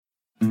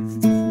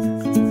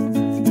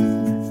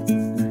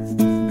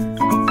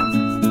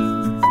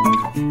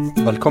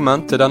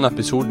Velkommen til denne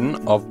episoden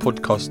av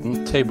podcasten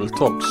Table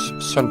Talks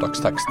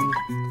Søndagsteksten,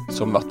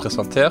 som blir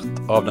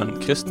presentert av den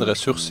kristne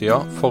ressurssida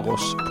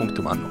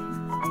foross.no.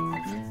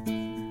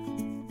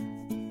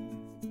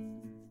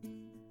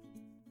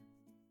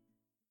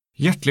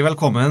 Hjertelig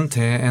velkommen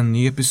til en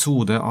ny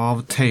episode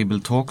av Table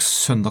Talks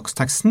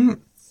Søndagsteksten.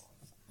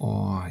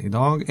 Og i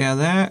dag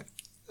det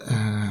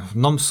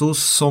Namsos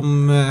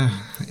som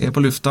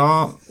på lufta,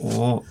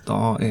 og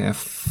da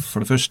for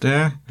det første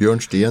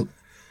Bjørn Stien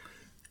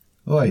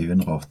og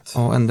Øyvind Rått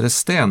og Endre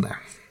Stene.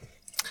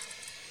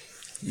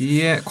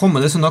 I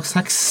kommende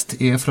søndagstekst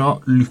fra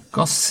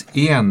Lukas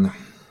 1,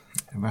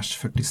 vers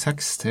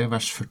 46 til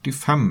vers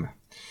 45.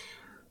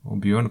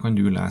 Og Bjørn, kan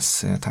du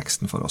lese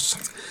teksten for oss?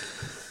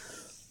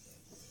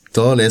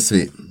 Da leser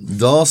vi.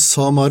 Da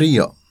sa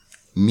Maria,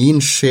 min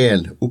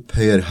sjel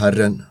opphøyer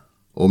Herren,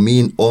 og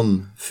min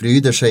ånd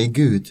fryder seg i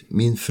Gud,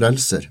 min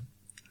frelser.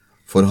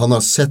 For han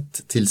har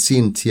sett til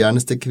sin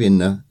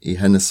tjenestekvinne i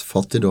hennes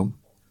fattigdom.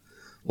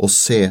 Og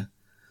se,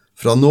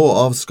 fra nå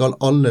av skal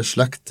alle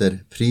slekter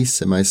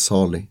prise meg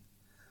salig.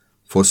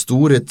 For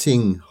store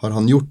ting har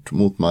han gjort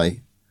mot meg.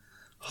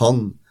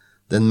 Han,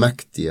 den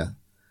mektige,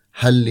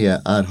 hellige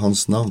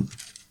hans navn.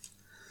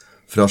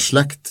 Fra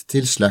slekt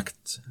til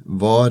slekt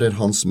varer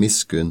hans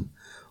miskunn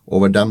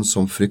over dem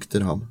som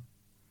frykter ham.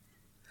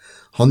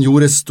 Han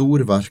gjorde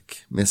storverk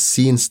med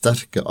sin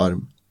sterke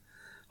arm.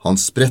 Han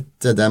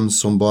spredte dem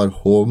som bar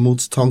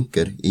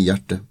hovmodstanker i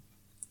hjertet.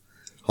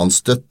 Han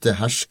støtte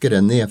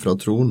herskere ned fra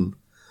tronen,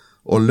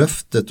 og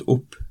løftet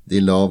opp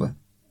de lave.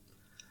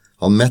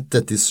 Han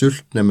mettet de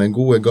sultne med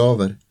gode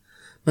gaver,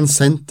 men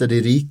sendte de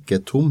rike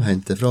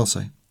tomhendte fra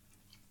seg.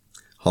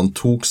 Han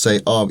tok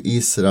seg av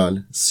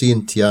Israel,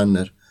 sin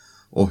tjener,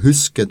 og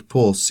husket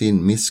på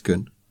sin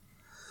miskunn.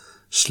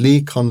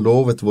 Slik han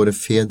lovet våre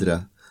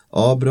fedre,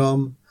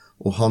 Abraham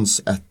og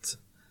hans ett,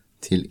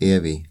 til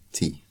evig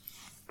tid.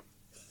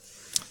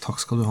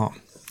 Takk skal du ha.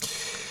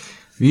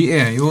 Vi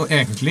jo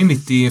egentlig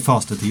midt i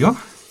fastetida,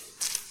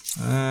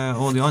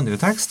 og de andre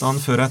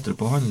tekstene før og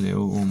etterpå handler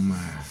jo om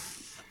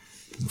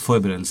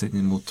forberedelser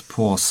inn mot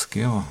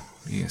påske og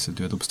Jesu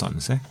død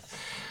oppstandelse.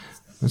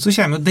 Men så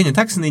kommer jo denne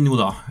teksten inn nå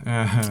da,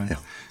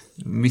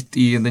 midt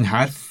i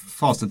denne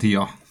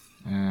fastetida,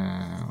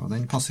 og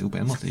den passer jo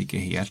på en måte ikke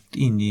helt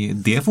inn i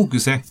det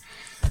fokuset.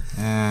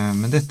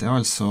 Men dette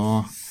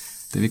altså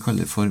det vi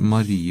kaller for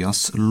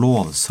Marias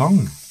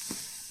lovsang,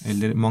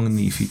 eller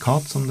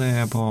magnificat som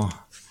det på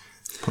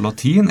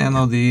latin, en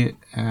av de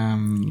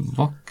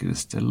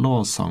vakreste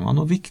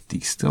lovsangene og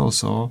viktigste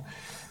også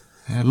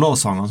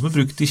lovsangene som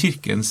brukt i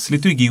kirkens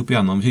liturgi opp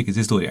gjennom kirkens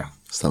historie.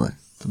 Stemmer.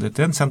 Så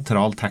dette en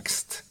sentral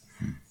tekst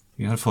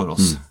vi har for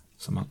oss,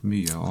 som har hatt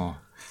mye og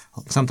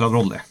hatt en sentral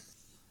rolle.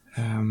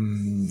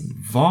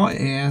 Hva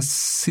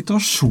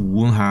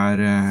situasjonen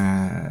her,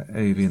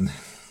 Øyvind?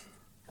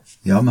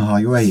 Ja, vi har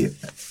jo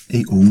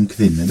en ung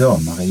kvinne da.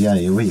 Maria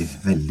jo en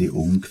veldig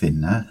ung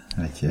kvinne.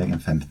 Jeg vet ikke,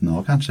 15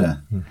 år kanskje.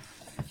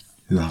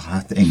 Hun har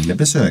hatt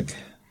englebesøk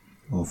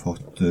og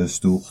fått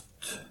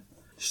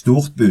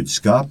stort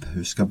budskap.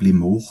 Hun skal bli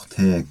mor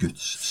til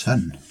Guds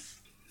sønn,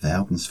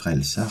 verdens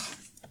frelser.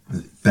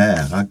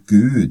 Bære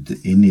Gud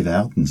inn i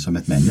verden som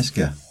et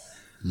menneske.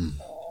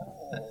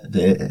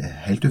 Det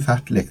helt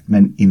ufattelig,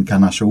 men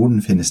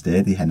inkarnasjonen finner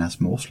sted i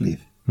hennes mors liv.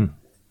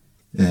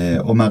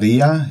 Og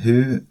Maria,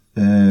 hun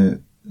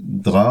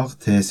drar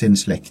til sin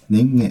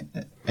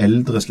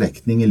eldre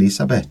slektning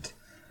Elisabeth,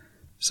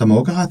 som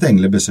også har hatt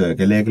englebesøk,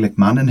 eller egentlig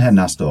mannen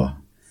hennes da.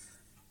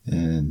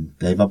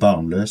 De var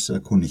barnløse,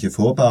 kunne ikke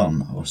få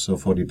barn, og så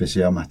får de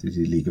beskjed om at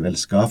de likevel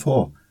skal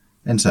få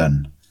en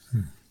sønn,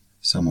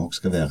 som også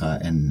skal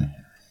være en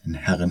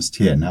Herrens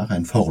tjener,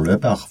 en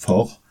forløper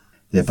for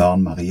det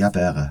barn Maria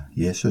bærer,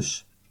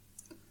 Jesus.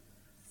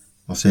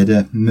 Og så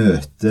det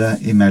møte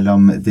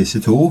imellom disse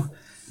to,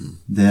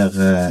 der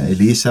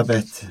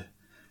Elisabeth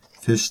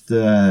først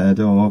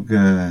da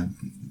også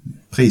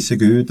priser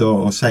Gud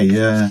og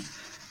sier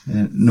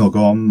noe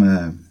om,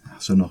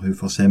 altså når hun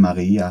får se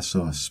Maria,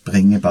 så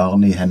springer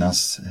barnet i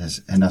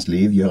hennes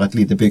liv, gjør et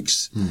lite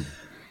byks.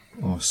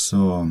 Og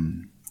så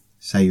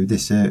sier hun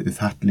disse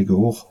ufattelige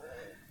ord,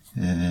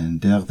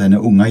 der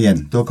denne unge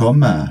jenta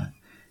kommer,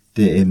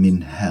 det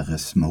min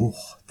Herres mor.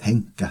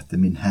 Tenk at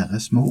min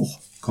Herres mor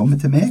kommer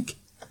til meg.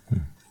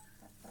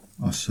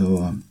 Og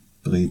så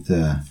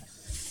bryter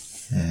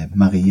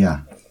Maria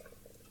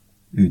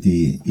ut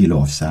i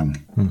lovsang.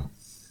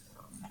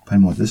 På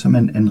en måte som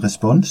en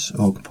respons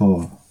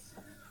også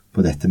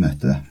på dette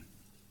møtet.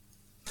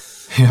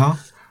 Ja,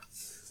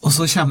 og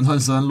så kommer det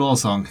altså en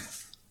lovsang.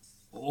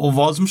 Og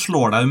hva som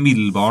slår deg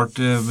umiddelbart,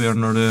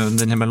 Bjørn, når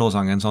denne med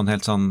lovsangen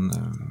helt sånn,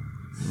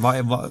 hva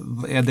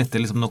dette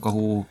liksom noe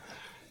hun,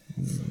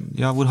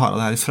 ja, hvor har jeg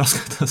det her ifra,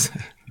 skal jeg si?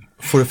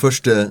 For det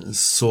første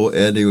så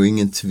det jo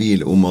ingen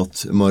tvil om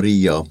at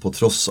Maria, på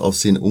tross av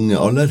sin unge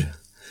alder,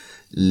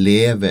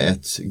 lever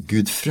et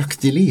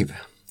gudfryktig liv.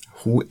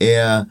 Hun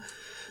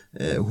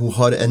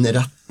har en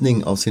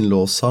retning av sin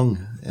lovsang,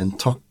 en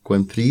takk og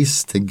en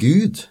pris til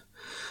Gud,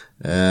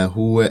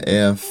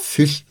 Hun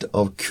fylt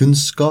av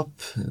kunnskap,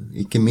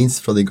 ikke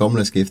minst fra de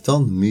gamle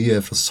skriftene,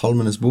 mye fra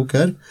Salmenes bok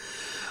her.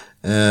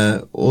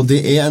 Og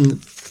det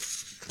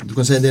du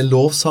kan si det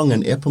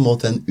lovsangen på en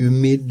måte en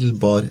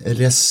umiddelbar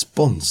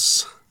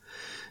respons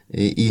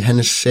i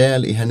hennes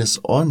sjel, i hennes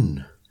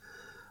ånd.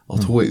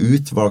 At hun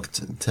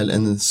utvalgt til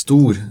en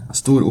stor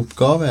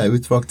oppgave,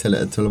 utvalgt til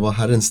å være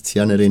Herrens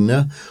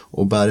tjenerinne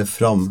og bære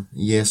fram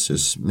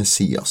Jesus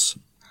Messias.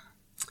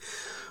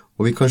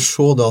 Og vi kan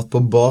se da at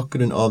på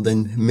bakgrunn av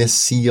den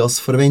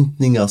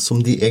Messias-forventningen som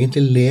de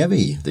egentlig lever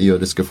i, det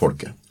jødiske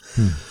folket,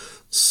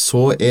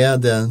 så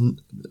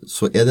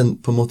det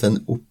på en måte en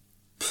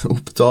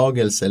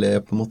oppdagelse, eller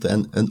på en måte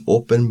en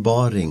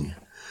åpenbaring,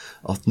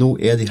 at nå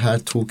de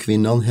her to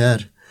kvinnene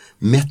her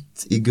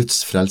midt i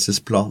Guds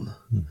frelsesplan,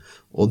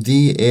 og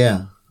de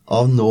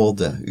av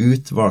nåde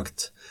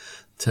utvalgt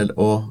til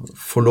å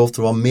få lov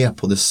til å være med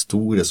på det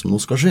store som nå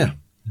skal skje.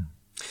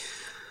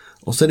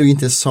 Og så det jo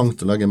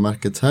interessant å legge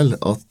merke til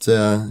at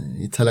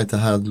i tillegg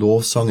til her at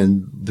lovsangen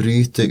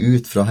bryter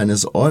ut fra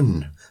hennes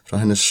ånd, fra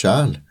hennes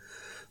sjel,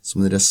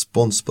 som en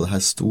respons på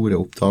denne store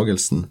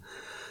oppdagelsen,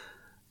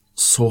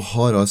 så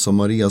har altså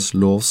Marias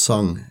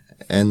lovsang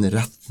en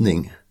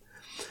retning.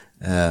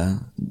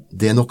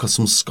 Det noe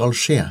som skal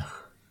skje.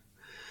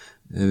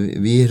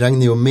 Vi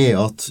regner jo med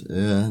at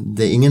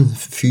det ingen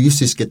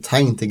fysiske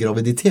tegn til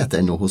graviditet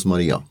ennå hos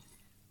Maria.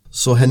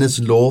 Så hennes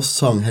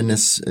lovsang,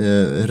 hennes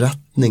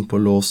retning på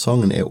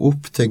lovsangen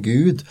opp til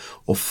Gud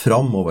og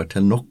framover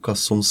til noe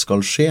som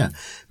skal skje,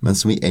 men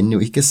som vi ennå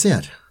ikke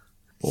ser.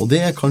 Og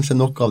det kanskje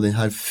noe av det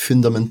her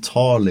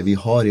fundamentale vi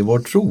har i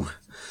vår tro.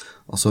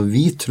 Altså,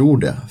 vi tror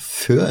det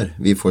før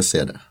vi får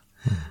se det.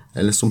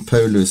 Eller som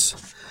Paulus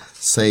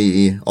sier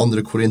i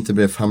 2.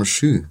 Korinterbrev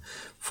 5:7,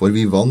 for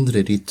vi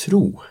vandrer i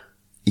tro,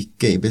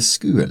 ikke i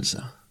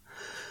beskuelse.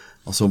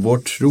 Altså,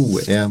 vår tro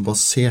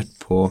basert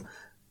på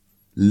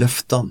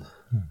løftene,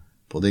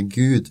 på det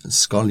Gud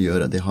skal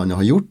gjøre, det han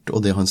har gjort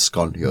og det han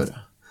skal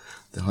gjøre.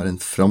 Det har en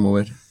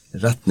fremover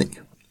retning.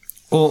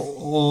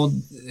 Og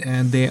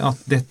det at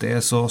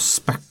dette så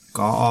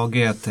spekka av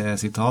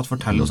GT-sitat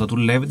forteller oss at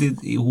hun levde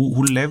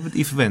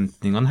i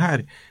forventningene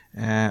her,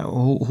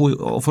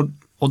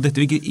 og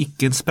dette er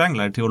ikke en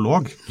sprenglærer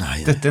teolog.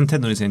 Nei. Dette en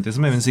tenåringsjente,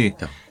 som jeg vil si,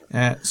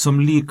 som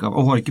liker,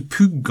 og har ikke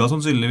pugget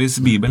sannsynligvis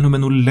Bibelen,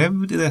 men hun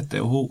levde i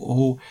dette,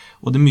 og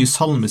det er mye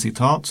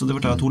salmesitat, så det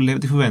forteller at hun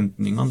levde i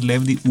forventningene,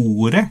 levde i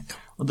ordet,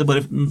 og det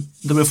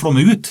bare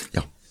flommer ut.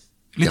 Ja.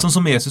 Litt sånn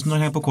som Jesus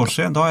når han på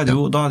korset, da det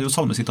jo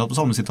salmesitat på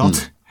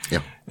salmesitat.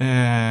 Ja.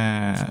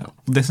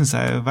 Det synes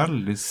jeg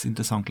veldig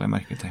interessant å legge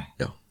merke til.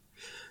 Ja.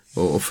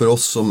 Og for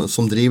oss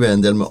som driver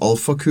en del med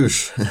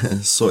alfakurs,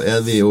 så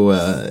det jo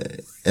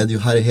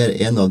her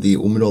en av de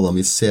områdene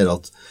vi ser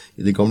at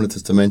i det gamle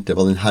testamentet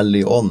var den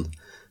hellige ånd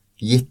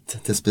gitt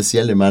til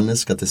spesielle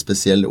mennesker, til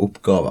spesielle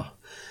oppgaver.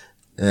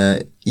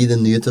 I det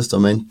nye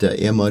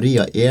testamentet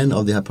Maria en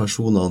av de her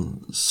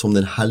personene som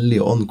den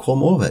hellige ånd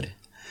kom over.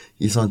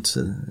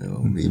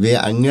 Ved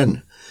engelen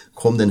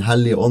kom den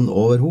hellige ånd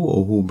over henne,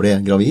 og hun ble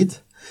gravid.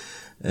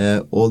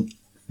 Og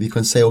vi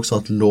kan si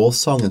også at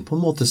lovsangen på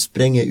en måte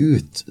sprenger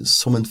ut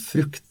som en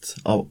frukt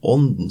av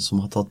ånden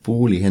som har tatt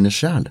bolig i hennes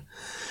sjel.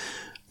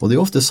 Og det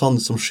ofte sånn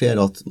som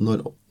skjer at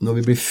når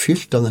vi blir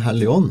fylt av den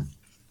hellige ånd,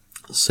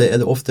 så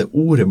det ofte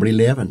ordet blir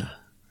levende.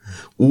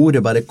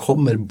 Ordet bare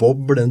kommer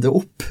boblende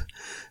opp.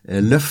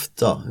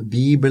 Løfter,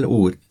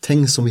 bibelord,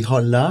 ting som vi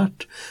har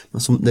lært,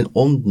 men som den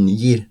ånden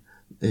gir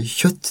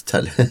kjøtt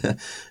til.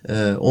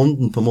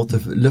 Ånden på en måte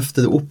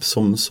løfter det opp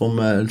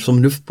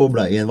som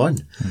luftbobler i en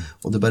vann,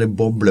 og det bare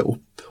bobler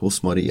opp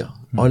hos Maria.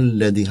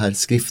 Alle de her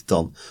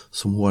skriftene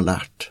som hun har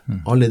lært,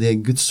 alle de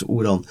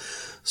gudsordene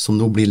som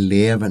nå blir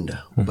levende,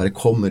 og bare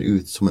kommer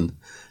ut som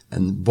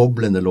en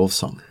boblende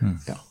lovsang.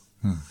 Ja.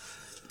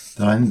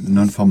 Det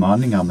noen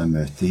formaninger vi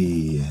møter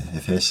i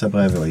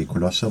Efeserbrevet og i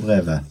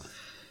Kolosserbrevet.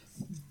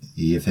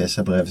 I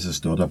Efeserbrevet så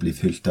står det å bli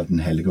fylt av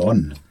den hellige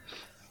ånd.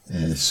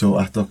 Så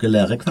at dere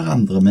lærer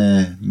hverandre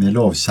med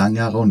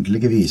lovsanger,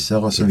 åndelige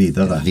viser og så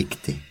videre.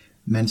 Riktig.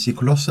 Mens i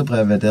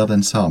Kolosserbrevet, der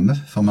den samme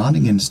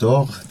formaningen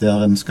står,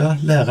 der en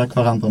skal lære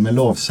hverandre med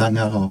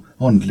lovsanger og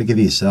åndelige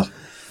viser,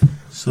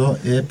 så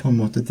på en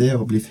måte det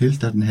å bli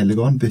fylt av den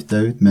hellige ånd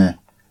byttet ut med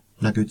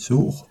la Guds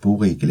ord bo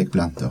rikelig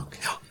blant dere.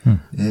 Ja.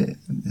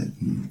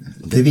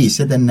 Det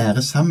viser den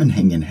nære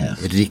sammenhengen her.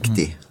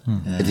 Riktig.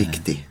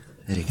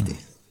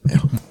 Ja.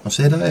 Og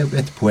så det jo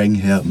et poeng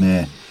her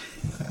med,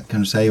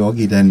 kan du si, også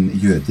i den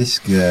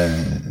jødiske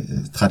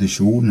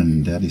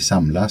tradisjonen der de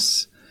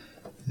samles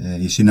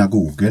i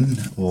synagogen,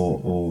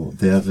 og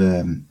der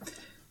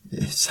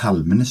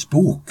salmenes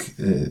bok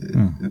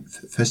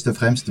først og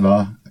fremst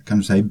var, kan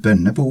du si,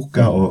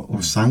 bønneboka og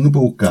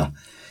sangboka.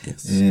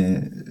 Yes.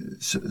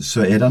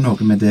 Så det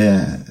noe med det,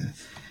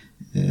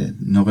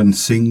 når en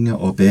synger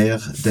og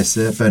ber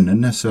disse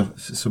bønnene,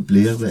 så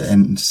blir det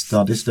en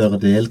stadig større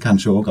del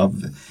kanskje også av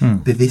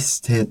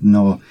bevisstheten,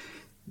 og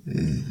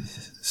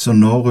så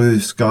når du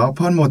skal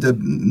på en måte,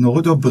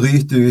 når du da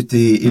bryter ut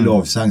i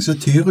lovsang, så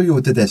tyr du jo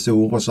til disse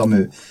ordene som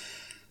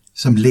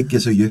som ligger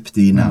så djupt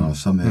i henne, og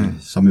som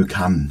hun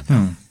kan,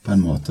 på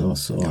en måte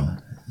også.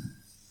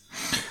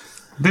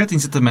 Det et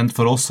incitament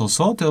for oss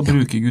også til å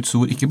bruke Guds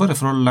ord, ikke bare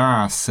for å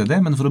lese det,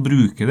 men for å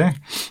bruke det,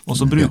 og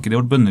så bruke det i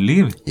vårt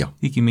bønneliv,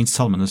 ikke minst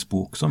Salmenes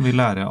bok, som vi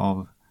lærer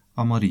av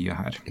Maria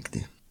her.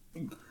 Riktig.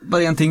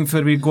 Bare en ting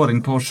før vi går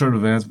inn på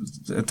selve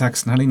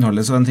teksten eller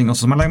innholdet, så en ting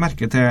også som jeg legger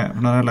merke til,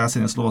 når jeg leser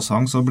hennes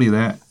lovsang, så blir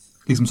det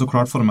liksom så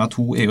klart for meg at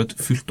hun jo et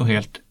fullt og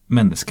helt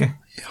menneske.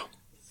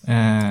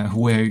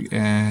 Hun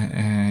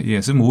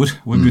Jesu mor,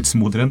 hun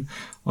Gudsmoderen,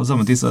 og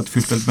samtidig så et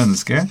fullt og helt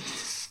menneske,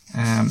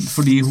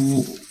 fordi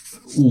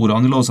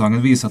ordene i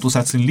lovsangen viser at hun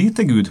setter sin lit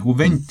til Gud. Hun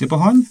venter på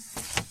han,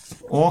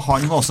 og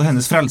han var også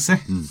hennes frelse.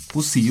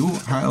 Hun sier jo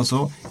her også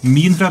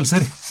min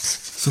frelser.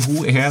 Så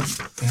hun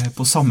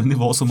på samme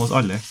nivå som oss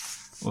alle,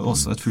 og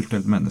også et fullt og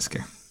helt menneske.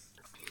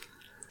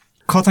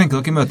 Hva tenker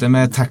dere i møte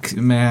med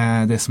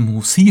det som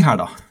hun sier her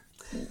da?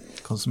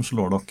 Hva som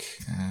slår dere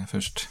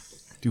først?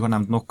 Du har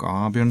nevnt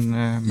noe, Bjørn.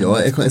 Ja,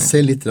 jeg kan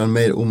si litt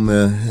mer om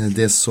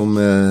det som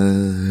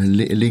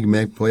ligger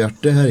meg på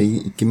hjertet her,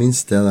 ikke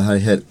minst det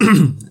her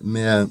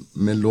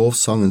med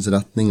lovsangens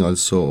retning,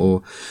 altså,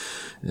 og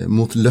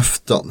mot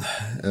løftene.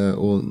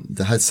 Og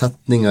det her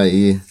setningen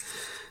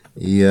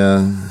i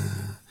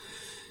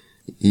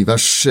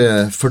vers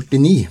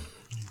 49.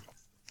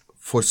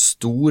 For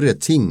store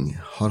ting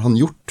har han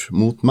gjort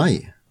mot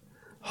meg.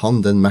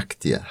 Han den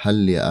mektige,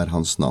 hellige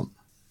hans navn.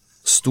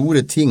 Store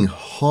ting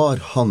har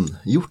han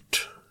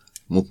gjort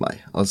mot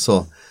meg.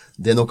 Altså,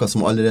 det noe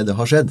som allerede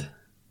har skjedd,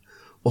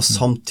 og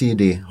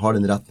samtidig har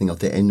den retning at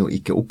det ennå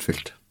ikke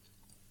oppfylt.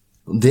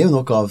 Det jo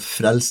noe av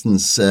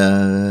frelsens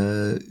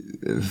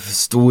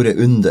store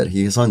under,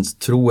 ikke sant?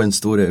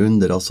 Troens store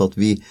under, altså at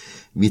vi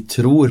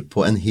tror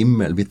på en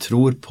himmel, vi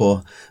tror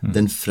på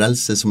den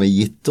frelse som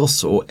gitt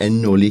oss, og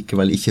ennå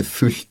likevel ikke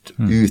fullt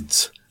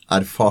ut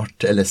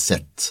erfart eller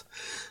sett.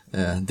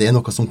 Det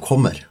noe som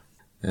kommer.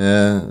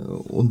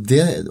 Og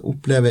det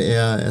opplever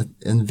jeg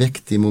en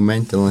viktig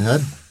moment i denne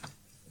her.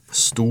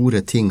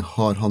 Store ting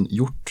har han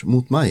gjort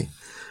mot meg.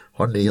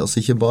 Har det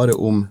altså ikke bare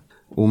om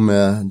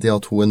det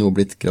at hun nå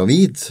blitt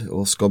gravid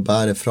og skal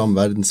bære fram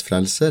verdens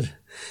frelser,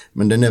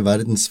 men denne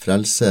verdens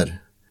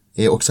frelser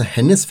også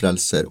hennes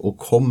frelser og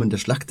kommende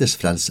slekters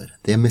frelser.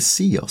 Det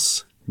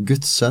Messias,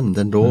 Guds sønn,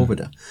 den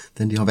lovede,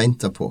 den de har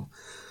ventet på,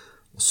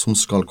 som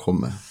skal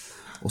komme.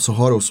 Og så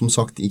har hun som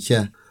sagt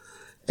ikke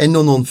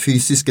ennå noen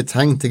fysiske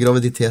tegn til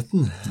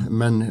graviditeten,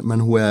 men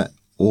hun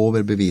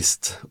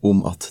overbevist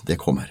om at det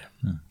kommer.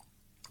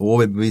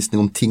 Overbevisning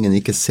om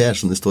tingene ikke ser,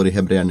 som det står i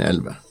Hebreerne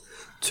 11.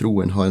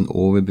 Troen har en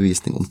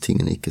overbevisning om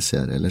tingene ikke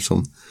ser, eller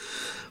som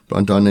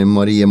blant annet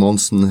Marie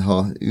Monsen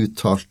har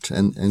uttalt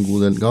en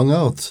god del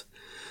ganger,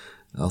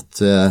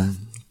 at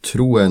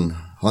troen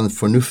har en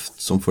fornuft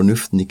som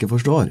fornuften ikke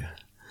forstår.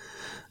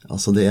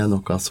 Altså det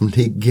noe som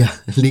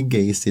ligger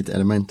i sitt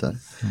element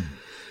der.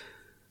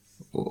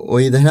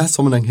 Og i denne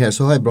sammenheng her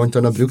så har jeg blant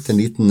annet brukt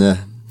en liten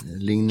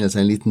lignelse,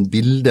 en liten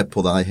bilde på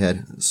det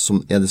her,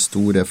 som det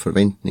store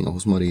forventninger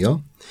hos Maria.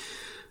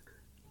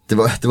 Det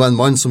var en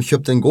mann som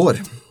kjøpte en gård,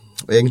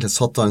 og egentlig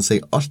satte han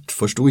seg alt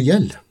for stor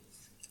gjeld.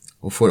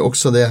 Og for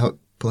også det,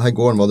 på denne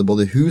gården var det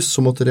både hus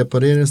som måtte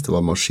repareres, det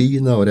var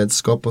maskiner og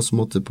redskaper som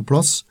måtte på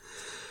plass.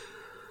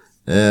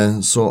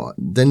 Så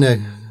denne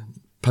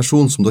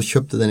personen som da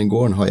kjøpte denne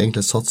gården har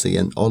egentlig satt seg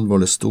i en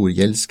alvorlig stor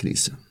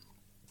gjeldskrise.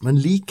 Men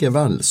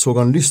likevel så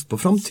han lyst på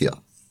framtida.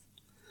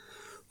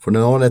 For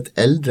det var et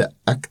eldre,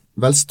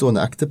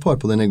 velstående ektepar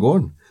på denne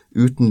gården,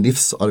 uten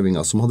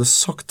livsarvinger, som hadde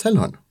sagt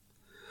til han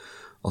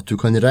at du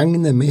kan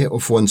regne med å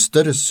få en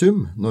større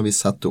sum når vi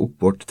setter opp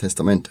vårt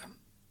testamente.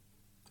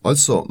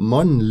 Altså,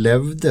 mannen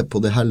levde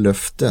på det her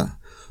løftet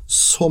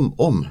som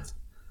om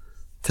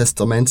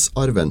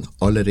testamentsarven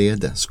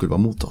allerede skulle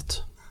være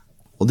mottatt.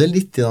 Og det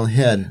litt i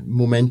denne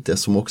momentet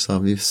som også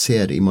vi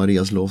ser i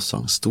Marias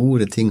lovsang.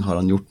 Store ting har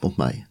han gjort mot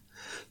meg.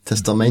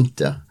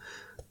 Testamentet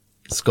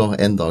skal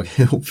en dag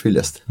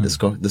oppfylles. Det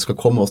skal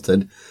komme oss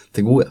til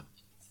gode.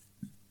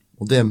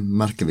 Og det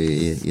merker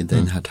vi i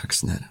denne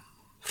teksten her.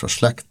 Fra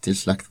slekt til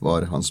slekt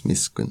var hans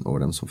miskunn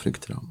over dem som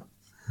frykter ham.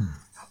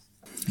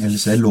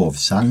 Ellers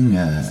lovsang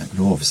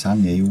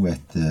jo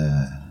et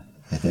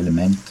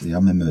element, ja,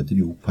 vi møter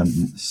jo på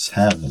en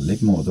særlig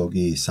måte også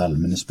i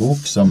Salmenes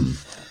bok, som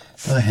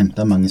der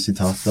hentet mange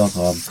sitater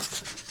av,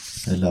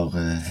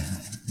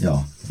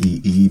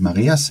 i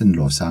Marias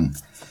lovsang.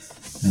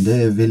 Men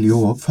det vil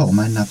jo også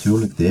forme en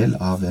naturlig del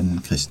av en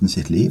kristen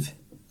sitt liv.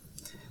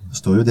 Det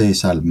står jo det i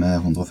Salme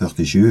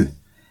 147.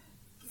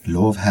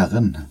 Lov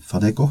Herren,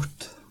 for det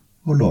godt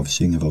å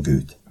lovsynge vår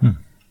Gud.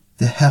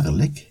 Det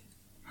herlig.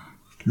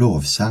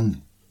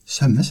 Lovsang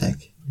sømmer seg,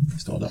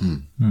 står det.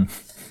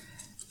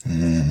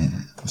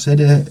 Og så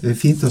det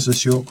fint å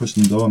se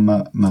hvordan da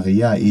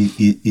Maria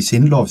i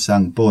sin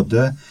lovsang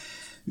både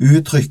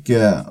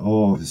uttrykker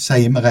og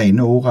sier med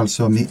rene ord,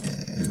 altså hun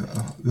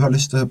har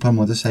lyst til å på en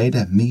måte si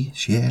det, mi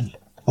sjel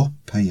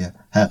opphøye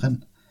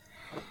Herren,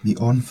 mi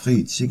ånd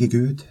frydsige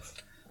Gud.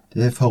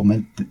 Det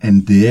former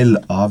en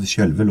del av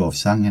selve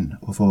lovsangen,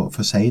 og for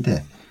å si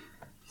det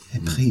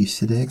Jeg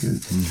priser deg,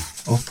 Gud.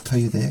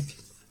 Opphøyer deg.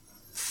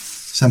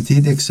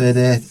 Samtidig så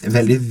det et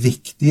veldig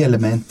viktig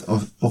element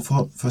å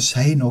få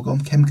si noe om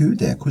hvem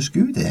Gud hvordan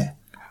Gud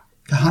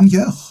hva han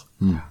gjør.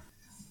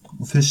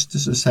 Og først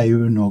så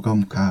sier hun noe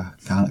om hva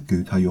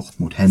Gud har gjort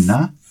mot henne,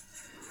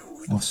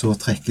 og så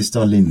trekkes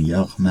det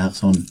linjer, mer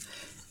sånn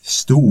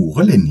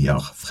store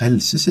linjer,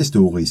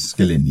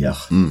 frelseshistoriske linjer.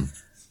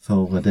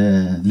 For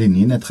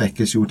linjene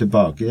trekkes jo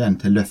tilbake igjen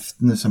til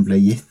løftene som ble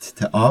gitt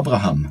til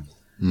Abraham,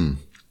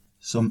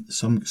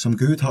 som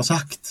Gud har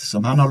sagt,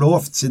 som han har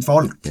lovt sitt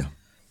folk. Ja.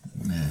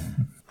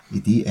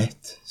 I de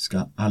ett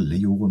skal alle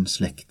jordens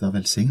slekter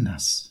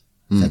velsignes,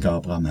 fikk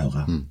Abraham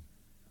høre.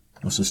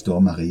 Og så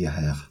står Maria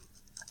her.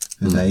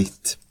 Hun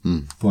vet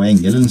på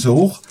engelens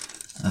ord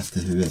at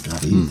hun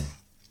gravid.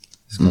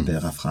 Skal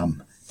bære fram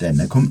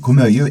denne. Hvor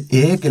mye hun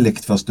egentlig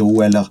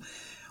forstod, eller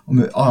om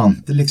hun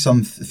ante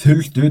liksom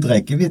fullt ut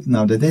rekkevidden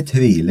av det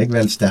tviler jeg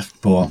vel sterkt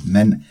på,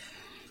 men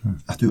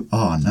at hun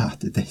aner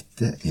at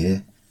dette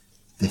er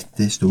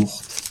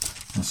stort,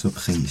 og så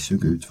priser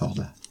Gud for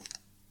det.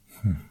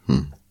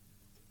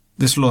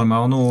 Det slår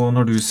meg nå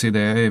når du sier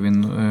det,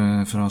 Øyvind,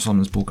 fra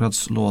Salmens bok, at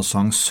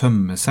lovsang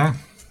sømmer seg.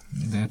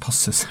 Det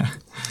passer seg.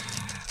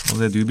 Og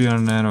det du,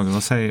 Bjørn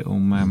Roger, sier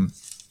om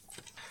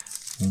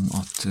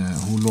at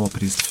hun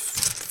lovpriste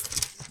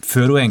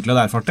før hun egentlig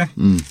hadde erfart det.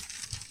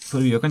 For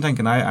vi kan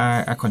tenke, nei,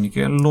 jeg kan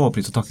ikke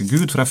lovprise og takke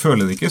Gud, for jeg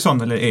føler det ikke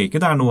sånn, eller jeg er ikke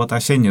der nå at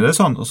jeg kjenner det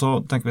sånn, og så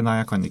tenker vi, nei,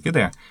 jeg kan ikke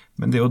det.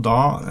 Men det er jo da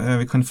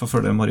vi kan få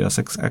følge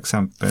Marias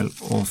eksempel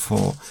og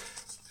få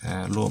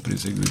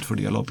lovprise Gud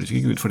fordi jeg lovpriser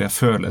ikke Gud, fordi jeg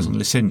føler sånn,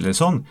 eller kjenner det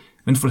sånn,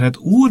 men for å ha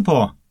et ord på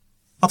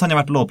at han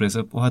har vært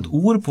lovprise, og ha et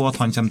ord på at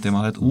han kommer til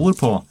meg, ha et ord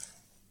på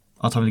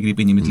at han vil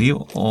gripe inn i mitt liv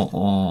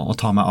og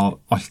ta meg av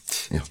alt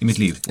i mitt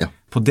liv.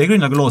 På det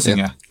grunnlaget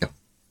lovsynger.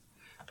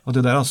 Og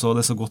det der altså,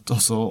 det er så godt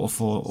også å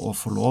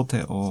få lov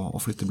til å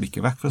flytte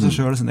blikket vekk fra seg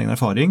selv, sin egen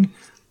erfaring,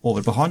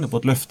 over på han og på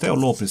et løfte,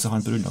 og lovprise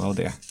han på grunnlag av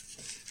det.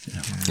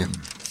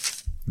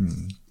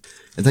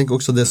 Jeg tenker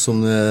også det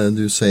som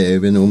du sier,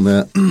 Øyvind,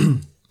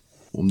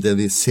 om det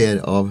vi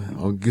ser av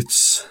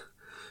Guds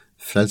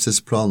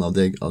frelsesplan, av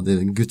det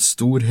Guds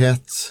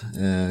storhet,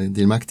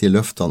 de mektige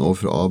løftene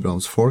overfor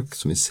Abrahams folk,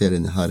 som vi ser i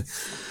denne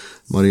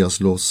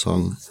Marias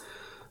lovsang,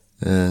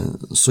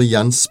 så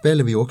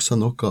gjenspeiler vi også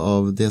noe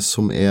av det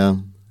som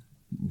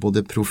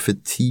både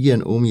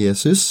profetien om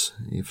Jesus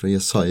fra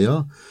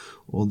Jesaja,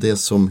 og det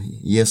som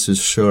Jesus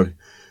selv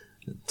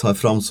tar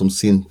fram som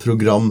sin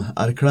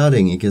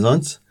programerklæring, ikke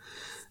sant?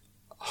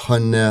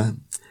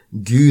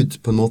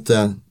 Gud på en måte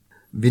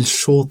vil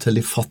se til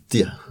de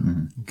fattige.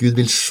 Gud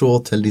vil se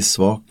til de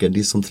svake,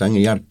 de som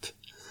trenger hjelp.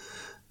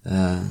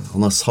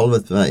 Han har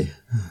salvet meg,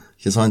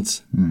 ikke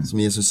sant?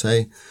 Som Jesus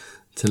sier,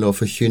 til å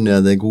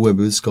forkynne det gode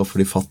budskap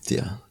for de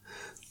fattige,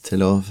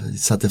 til å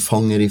sette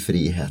fanger i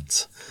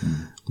frihet.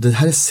 Og det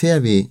her ser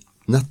vi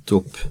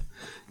nettopp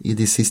i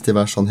de siste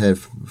versene her,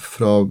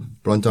 fra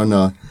blant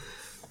annet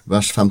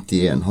vers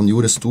 51. Han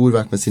gjorde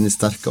storverk med sine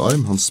sterke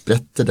arm, han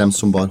spredte dem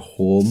som bar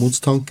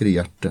hovmodstanker i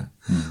hjertet.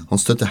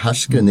 Han støtte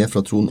herskere ned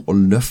fra tronen og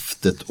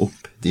løftet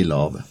opp de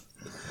lave.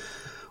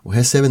 Og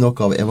her ser vi noe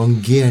av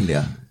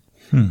evangeliet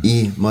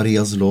i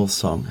Marias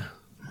lovsang.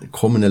 Det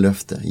kommende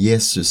løftet.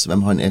 Jesus,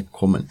 hvem han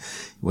kommet?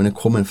 Jo, han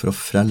kommet for å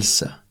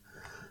frelse.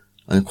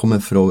 Han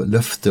kommet for å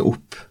løfte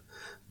opp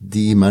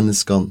de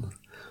menneskene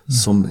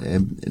som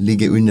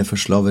ligger under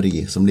for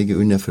slaveri, som ligger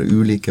under for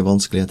ulike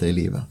vanskeligheter i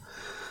livet.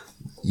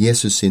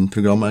 Jesus sin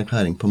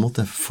programerklæring på en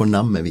måte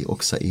fornemmer vi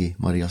også i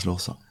Marias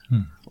lovsang.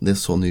 Og det er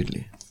så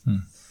nydelig.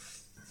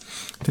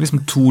 Det er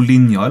liksom to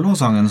linjer i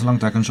lovsangen, så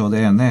langt jeg kan se.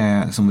 Det ene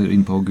som vi er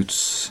inne på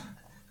Guds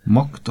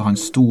makt, og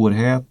hans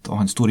storhet,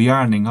 og hans store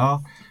gjerninger,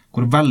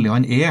 hvor veldig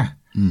han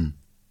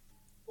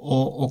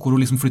og hvor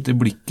hun liksom flytter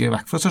blikket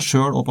vekk fra seg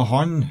selv og på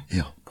han,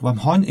 på hvem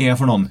han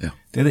for noen.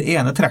 Det er det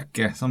ene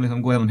trekket som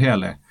liksom går gjennom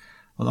hele.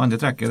 Og det andre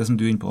trekket er det som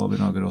du er inne på,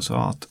 Bjørnager, også,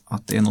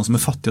 at det er noe som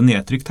er fattig og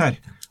nedtrykt her.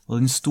 Og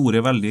den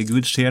store, veldige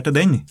Gud ser til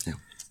den.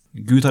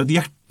 Gud har et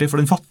hjerte for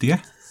den fattige,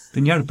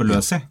 den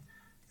hjelpeløse.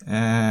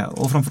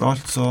 Og framfor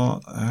alt så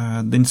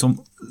den som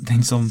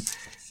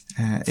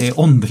er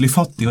åndelig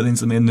fattig, og den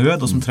som er i nød,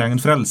 og som trenger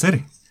en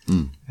frelser,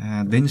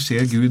 den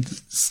ser Gud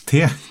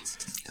til.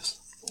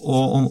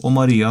 Og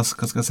Marias,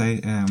 hva skal jeg si,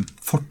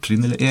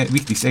 fortrinn, eller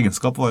viktigste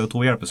egenskap var jo at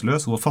hun var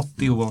hjelpeløs, hun var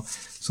fattig, hun var,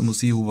 som hun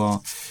sier,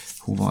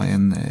 hun var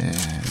en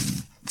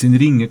sin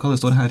ringe, hva det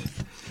står her,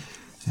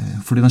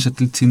 fordi han sett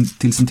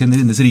til sin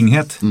tjenerinnes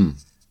ringhet,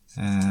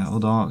 og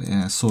da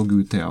så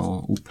Gud til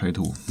å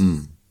opphøyde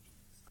henne.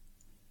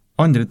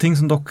 Andre ting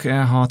som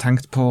dere har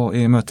tenkt på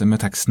i møte med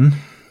teksten,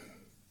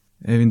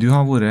 Eivind, du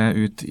har vært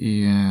ut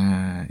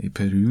i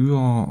Peru,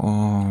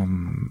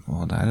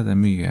 og der er det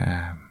mye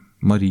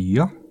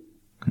Maria.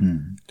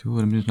 Du har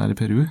vært mye nær i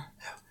Peru.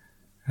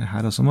 Her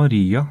er også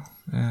Maria,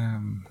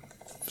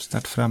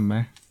 sterkt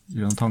fremme,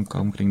 gjør noen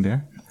tanker omkring det.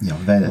 Ja,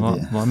 hva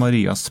er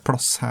Marias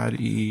plass her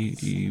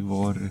i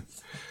vår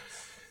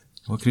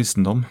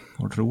kristendom,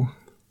 vår tro?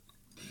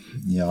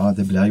 Ja,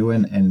 det blir jo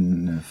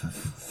for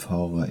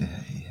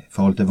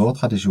forhold til vår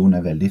tradisjon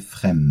veldig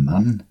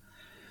fremmed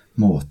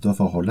måte å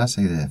forholde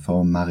seg til.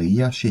 For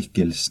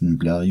Maria-skikkelsen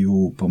blir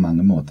jo på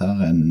mange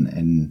måter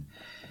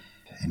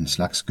en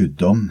slags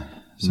guddom,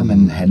 som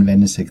en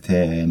henvender seg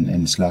til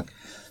en slags,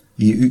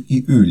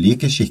 i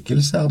ulike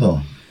skikkelser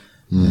da.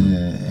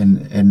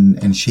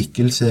 En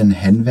skikkelse en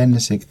henvender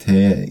seg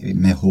til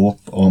med håp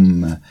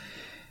om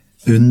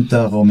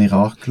under og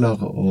mirakler,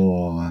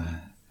 og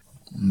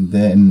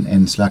det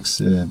en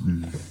slags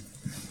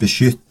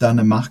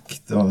beskyttende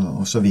makt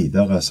og så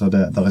videre, så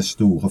det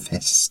store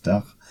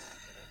fester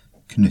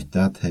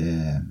knyttet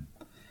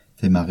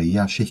til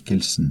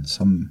Maria-skikkelsen,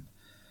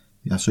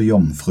 så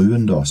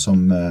jomfruen da,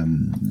 som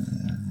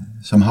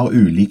har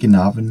ulike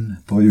navn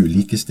på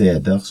ulike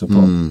steder, så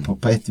på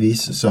et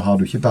vis så har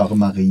du ikke bare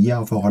Maria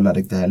å forholde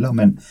deg til heller,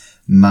 men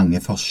mange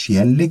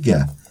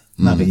forskjellige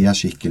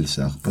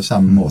Maria-skikkelser, på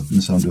samme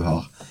måten som du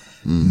har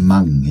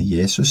mange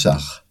Jesuser.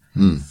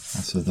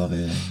 Altså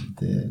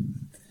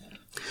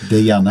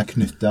det gjerne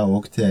knyttet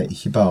også til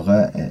ikke bare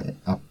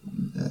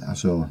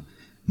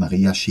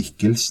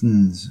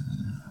Maria-skikkelsen,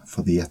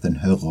 fordi at den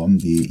hører om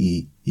de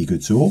i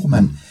Guds ord,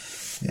 men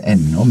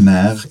enda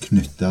mer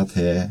knyttet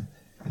til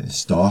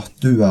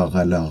statuer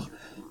eller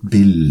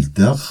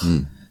bilder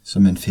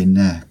som en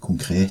finner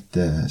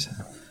konkrete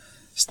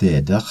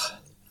steder.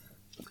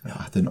 Ja,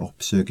 at en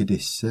oppsøker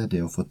disse,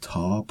 det å få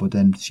ta på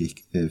det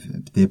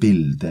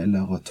bildet,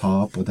 eller å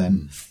ta på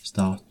den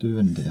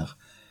statuen der.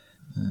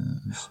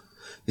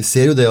 Vi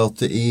ser jo det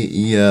at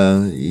i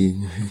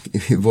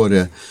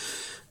våre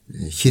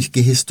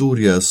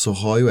kirkehistorie så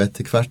har jo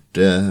etter hvert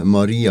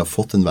Maria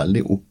fått en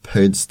veldig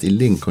opphøyd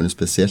stilling, kan jo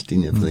spesielt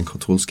innenfor den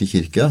katolske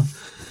kirke,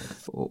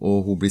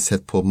 og hun blir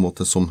sett på en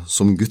måte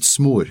som Guds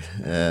mor,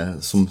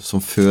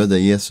 som føder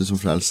Jesus som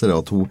frelser,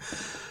 at hun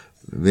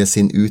ved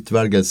sin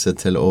utvelgelse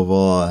til å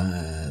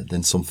være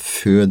den som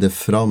føder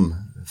fram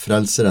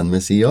frelseren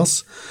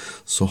Messias,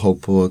 så har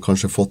hun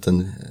kanskje fått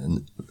en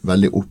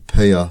veldig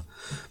opphøyet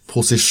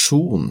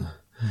posisjon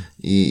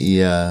i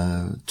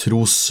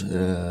tros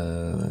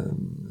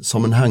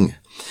sammenheng.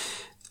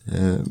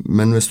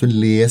 Men hvis du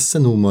leser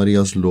nå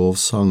Marias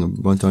lovsang,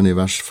 blant annet i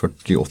vers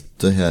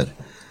 48 her,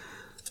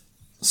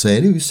 så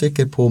er du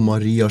usikker på om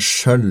Maria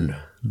selv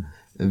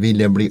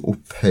vil jeg bli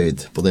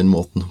opphøyd på den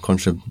måten,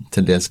 kanskje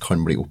til dels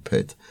kan bli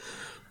opphøyd.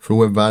 For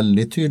hun er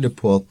veldig tydelig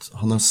på at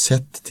han har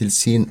sett til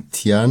sin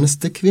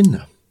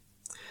tjenestekvinne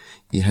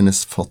i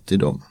hennes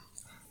fattigdom.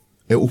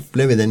 Jeg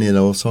opplever i denne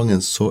lovsangen,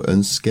 så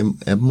ønsker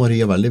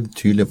Maria veldig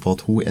tydelig på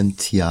at hun er en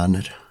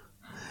tjener.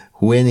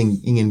 Hun er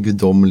ingen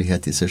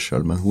guddommelighet i seg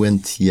selv, men hun er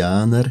en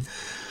tjener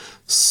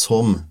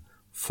som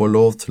får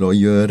lov til å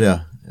gjøre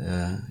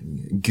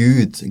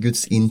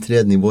Guds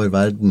inntreden i vår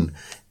verden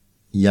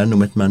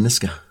gjennom et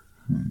menneske.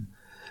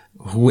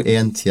 Hun er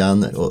en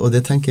tjener, og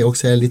det tenker jeg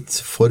også er litt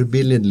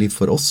forbilledlig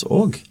for oss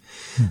også,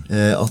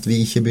 at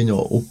vi ikke begynner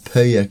å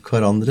opphøye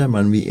hverandre,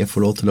 men vi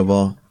får lov til å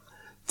være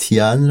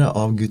tjenere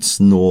av Guds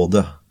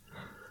nåde,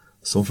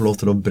 som får lov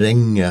til å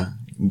bringe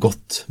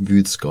godt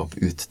budskap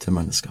ut til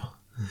mennesker.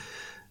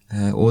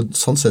 Og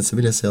sånn sett så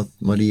vil jeg si at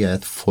Maria er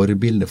et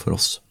forbilde for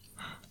oss.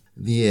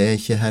 Vi er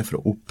ikke her for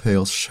å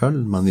opphøye oss selv,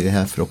 men vi er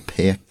her for å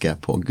peke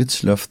på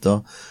Guds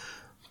løfter,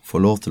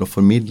 få lov til å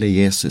formidle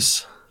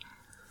Jesus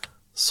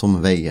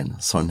som veien,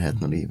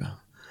 sannheten og livet.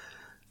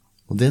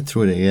 Og det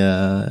tror jeg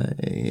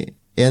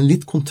er en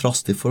litt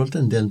kontrast i forhold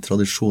til en del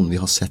tradisjon vi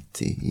har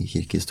sett i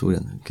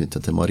kirkehistorien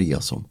knyttet til Maria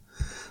som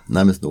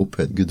nærmest en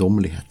opphøyd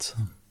guddommelighet.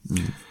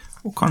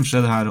 Og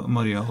kanskje det her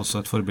Maria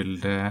også et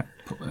forbilde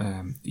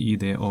i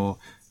det å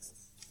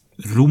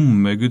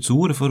romme Guds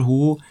ord, for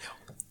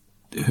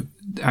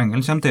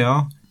engelen kommer til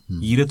henne,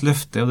 gir et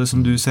løfte, og det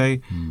som du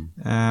sier,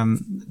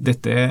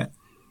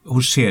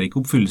 hun ser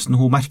ikke oppfyllelsen,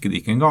 hun merker det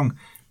ikke engang,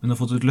 men hun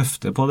har fått et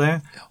løfte på det,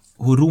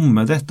 hun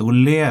rommer dette,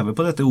 hun lever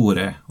på dette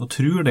ordet, og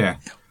tror det.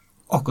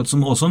 Akkurat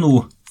som også nå,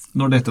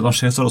 når dette da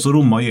skjer, så har også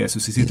rommet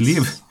Jesus i sitt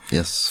liv.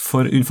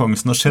 For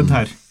unnfangelsen har skjedd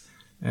her.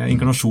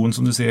 Inkarnasjonen,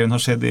 som du sier, hun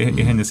har skjedd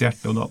i hennes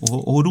hjerte, og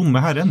hun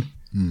rommer Herren.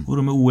 Hun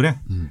rommer ordet.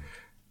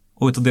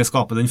 Og ut av det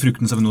skaper den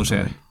frukten som vi nå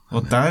ser.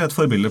 Og det er et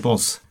forbilde på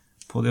oss,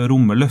 på det å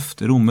romme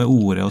løfte, romme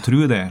ordet, og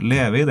tro det,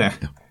 leve i det.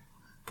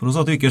 For oss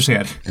at det ikke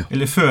skjer,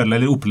 eller føle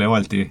eller oppleve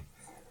alltid,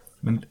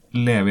 men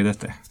leve i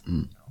dette.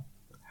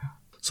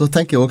 Så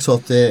tenker jeg også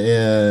at det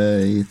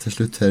er til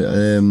slutt her,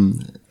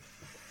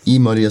 i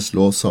Marias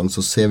lovsang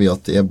så ser vi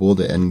at det er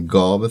både en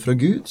gave fra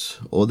Gud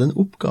og en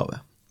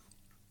oppgave.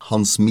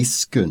 Hans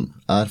miskunn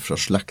er fra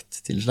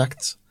slekt til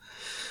slekt.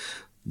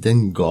 Det er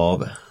en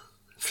gave.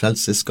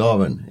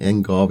 Frelsesgaven er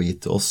en gave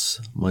gitt til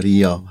oss.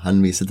 Maria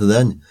henviser til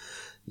den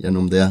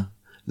gjennom det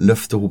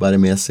løftet hun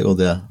bærer med seg, og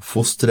det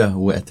fosteret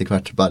hun etter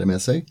hvert bærer med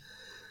seg.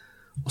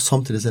 Og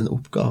samtidig er det en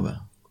oppgave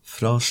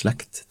fra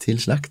slekt til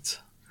slekt.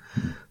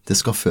 Det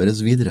skal føres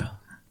videre.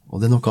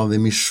 Og det er noe av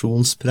det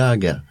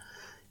misjonspreget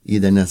i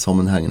denne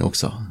sammenhengen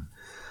også.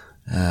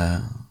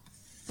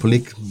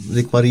 Lik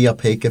Maria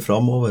peker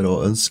fremover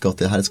og ønsker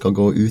at det her skal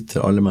gå ut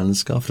til alle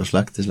mennesker fra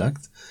slekt til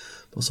slekt.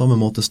 På samme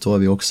måte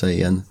står vi også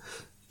i en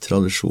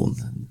tradisjon.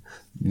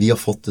 Vi har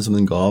fått det som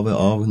en gave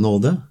av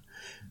nåde,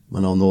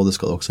 men av nåde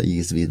skal det også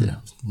gis videre.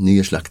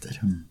 Nye slekter.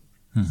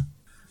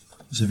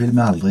 Så vil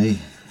vi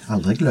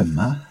aldri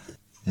glemme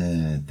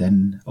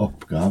den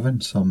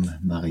oppgaven som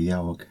Maria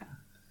også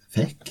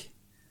fikk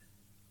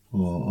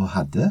og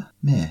hadde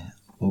med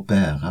å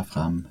bære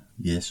fram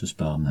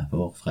Jesusbarnet,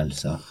 vår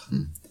frelser,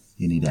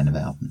 inn i denne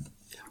verden.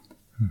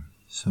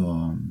 Så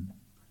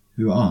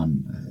hun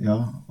aner, ja,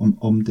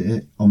 om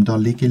det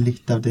ligger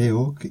litt av det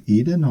også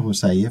i det, når hun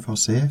sier, for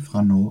se,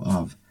 fra nå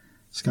av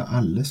skal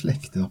alle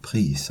slekter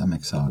prise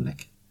meg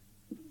salig.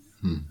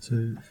 Så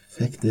hun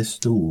fikk det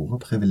store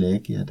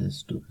privilegiet, det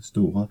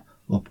store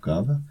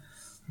oppgave,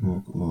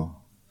 og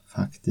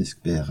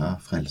faktisk bære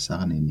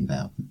frelseren inn i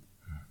verden.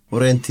 Og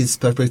rent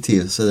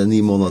tidsperspektiv, så det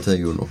 9 måneder til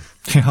jul nå.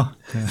 Ja.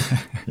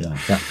 Ja.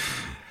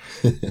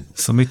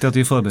 Så midt i at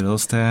vi forbereder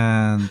oss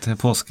til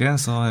påske,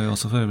 så er vi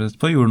også forberedt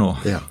på jul nå.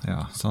 Ja.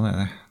 Ja, sånn er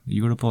det.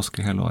 Jul og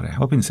påske hele året,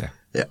 og pinse.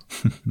 Ja.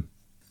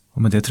 Og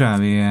med det tror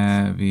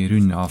jeg vi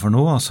runder av for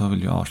nå, og så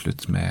vil vi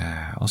avslutte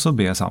med å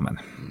be sammen.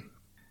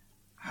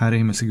 Herre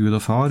himmelske Gud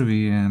og Far,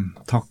 vi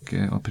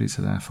takker og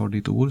priser deg for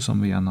ditt ord,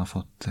 som vi igjen har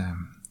fått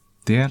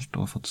delt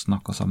og fått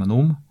snakket sammen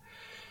om.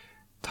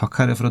 Takk,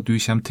 Herre, for at du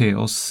kommer til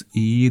oss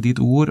i ditt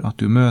ord,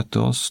 at du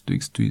møter oss, du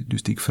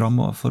stiger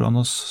fram foran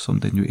oss som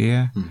den du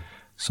er,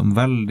 som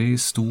veldig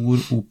stor,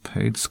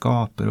 opphøyd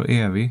skaper og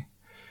evig.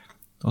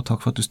 Og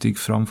takk for at du stiger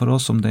fram for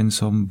oss som den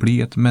som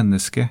blir et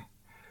menneske,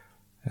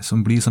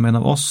 som blir som en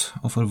av oss,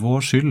 og for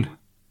vår skyld,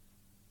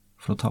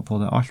 for å ta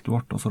på deg alt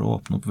vårt, og for å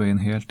åpne opp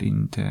veien helt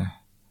inn til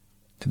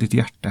ditt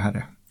hjerte,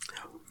 Herre.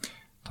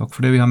 Takk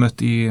for det vi har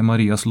møtt i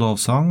Marias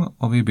lovsang,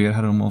 og vi ber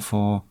Herre om å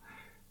få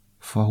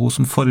hun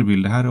som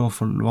forbilde, Herre, og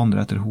få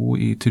vandre etter hun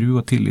i tro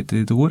og tillit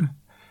til ditt ord,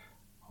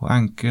 og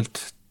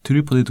enkelt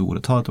tro på ditt ord,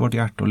 og ta det til vårt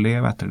hjerte og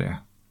leve etter det.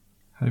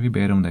 Herre, vi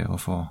ber om det, å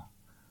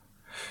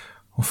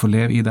få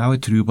leve i deg og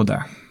i tro på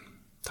deg.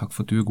 Takk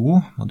for at du er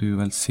god, og du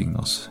velsigne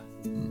oss.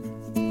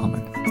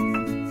 Amen.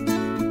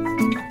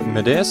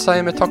 Med det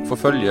sier vi takk for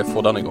følget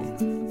for denne gang.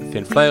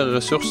 Finn flere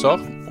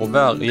ressurser, og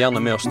vær gjerne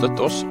med å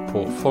støtte oss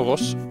på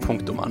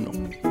foross.no.